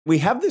We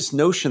have this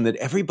notion that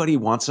everybody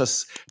wants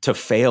us to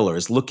fail or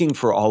is looking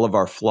for all of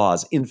our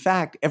flaws. In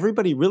fact,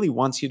 everybody really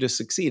wants you to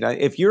succeed.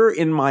 If you're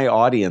in my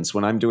audience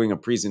when I'm doing a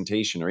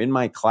presentation, or in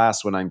my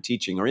class when I'm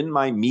teaching, or in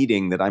my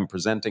meeting that I'm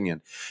presenting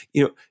in,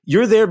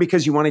 you're there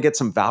because you want to get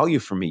some value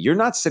from me. You're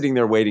not sitting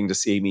there waiting to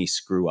see me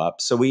screw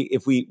up. So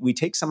if we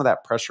take some of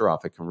that pressure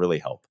off, it can really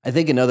help. I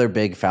think another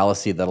big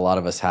fallacy that a lot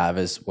of us have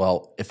is,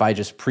 well, if I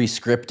just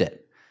pre-script it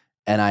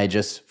and I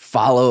just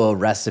follow a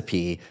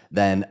recipe,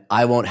 then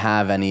I won't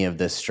have any of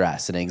this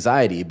stress and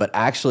anxiety. But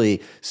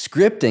actually,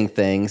 scripting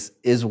things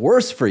is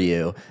worse for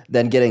you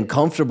than getting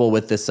comfortable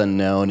with this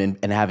unknown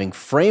and having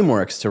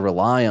frameworks to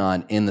rely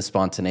on in the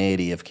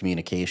spontaneity of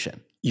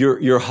communication.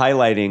 You're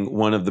highlighting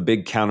one of the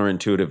big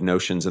counterintuitive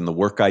notions in the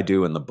work I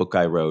do and the book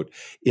I wrote,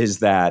 is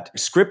that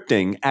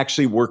scripting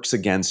actually works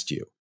against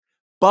you.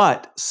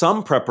 But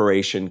some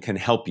preparation can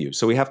help you.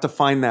 So we have to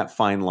find that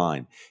fine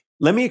line.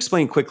 Let me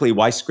explain quickly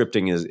why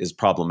scripting is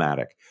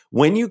problematic.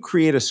 When you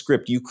create a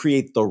script, you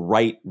create the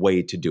right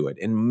way to do it.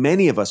 And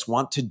many of us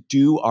want to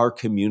do our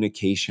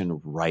communication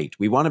right.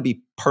 We want to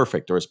be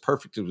perfect, or as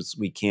perfect as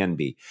we can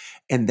be.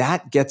 And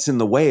that gets in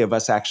the way of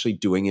us actually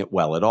doing it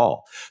well at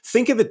all.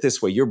 Think of it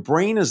this way. Your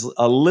brain is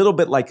a little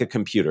bit like a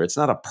computer. It's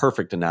not a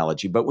perfect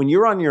analogy, but when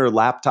you're on your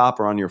laptop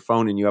or on your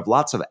phone and you have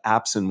lots of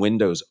apps and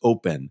windows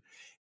open,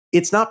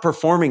 it's not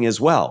performing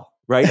as well.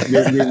 Right?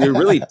 You're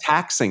really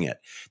taxing it.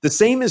 The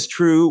same is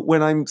true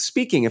when I'm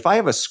speaking. If I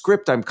have a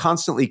script I'm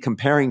constantly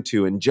comparing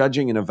to and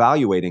judging and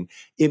evaluating,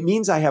 it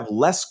means I have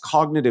less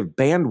cognitive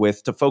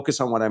bandwidth to focus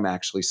on what I'm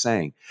actually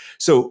saying.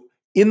 So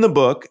in the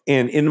book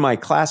and in my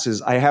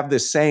classes, I have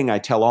this saying I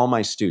tell all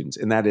my students,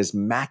 and that is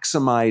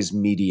maximize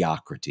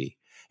mediocrity.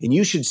 And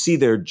you should see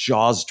their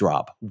jaws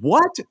drop.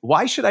 What?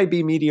 Why should I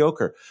be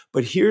mediocre?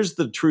 But here's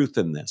the truth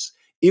in this.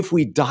 If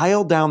we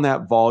dial down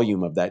that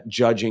volume of that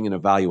judging and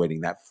evaluating,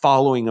 that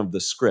following of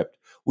the script,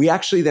 we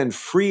actually then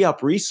free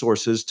up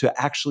resources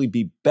to actually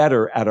be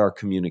better at our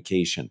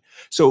communication.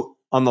 So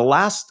on the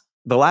last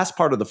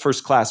part of the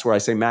first class where I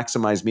say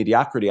maximize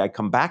mediocrity, I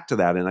come back to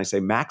that and I say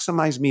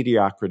maximize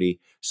mediocrity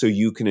so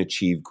you can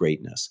achieve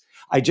greatness.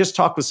 I just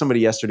talked with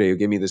somebody yesterday who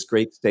gave me this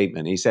great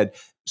statement. He said,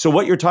 so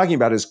what you're talking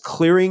about is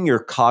clearing your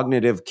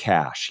cognitive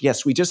cache.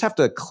 Yes, we just have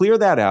to clear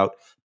that out.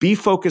 Be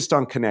focused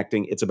on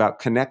connecting. It's about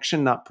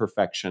connection, not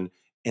perfection.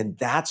 And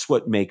that's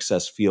what makes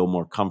us feel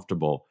more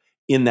comfortable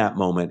in that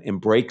moment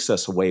and breaks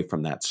us away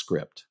from that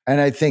script.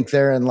 And I think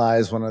therein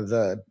lies one of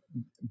the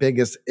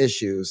biggest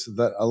issues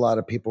that a lot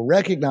of people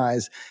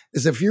recognize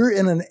is if you're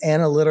in an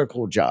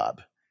analytical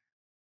job,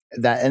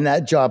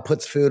 that job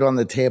puts food on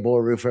the table,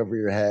 a roof over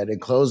your head,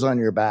 and clothes on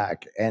your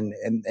back, and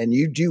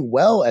you do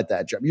well at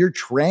that job. You're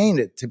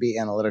trained to be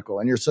analytical,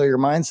 and so your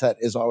mindset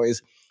is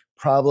always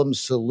problem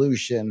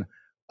solution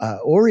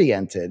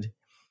oriented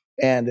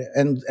and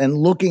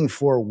looking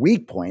for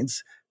weak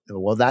points.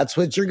 Well, that's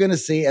what you're going to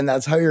see. And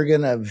that's how you're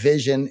going to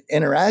vision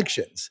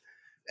interactions.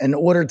 In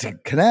order to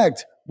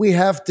connect, we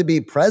have to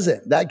be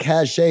present. That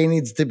cache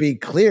needs to be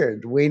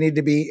cleared. We need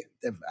to be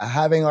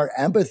having our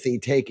empathy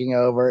taking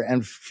over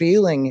and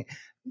feeling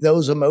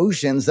those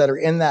emotions that are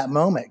in that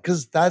moment,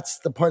 because that's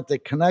the part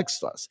that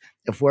connects us.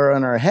 If we're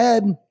in our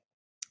head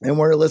and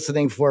we're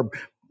listening for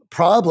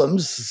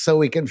problems so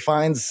we can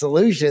find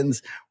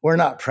solutions, we're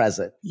not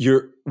present.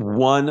 You're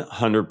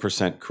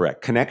 100%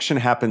 correct. Connection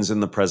happens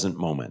in the present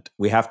moment.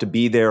 We have to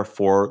be there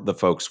for the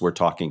folks we're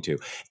talking to.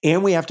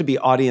 And we have to be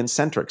audience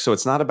centric. So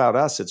it's not about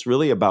us. It's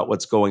really about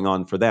what's going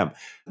on for them.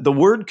 The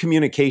word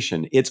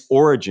communication, its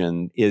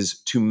origin is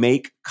to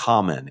make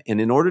common.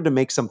 And in order to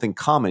make something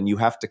common, you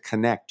have to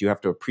connect. You have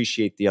to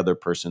appreciate the other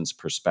person's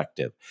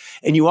perspective.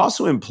 And you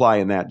also imply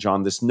in that,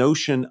 John, this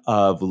notion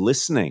of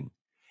listening.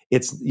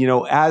 It's,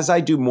 as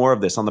I do more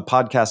of this on the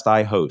podcast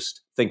I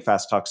host, Think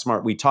Fast, Talk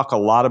Smart, we talk a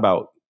lot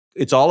about,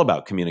 it's all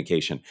about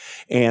communication.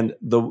 And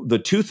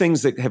the two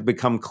things that have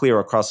become clear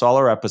across all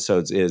our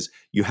episodes is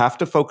you have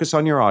to focus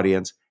on your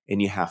audience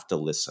and you have to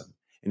listen.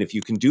 And if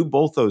you can do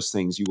both those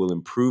things, you will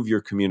improve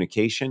your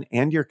communication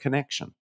and your connection.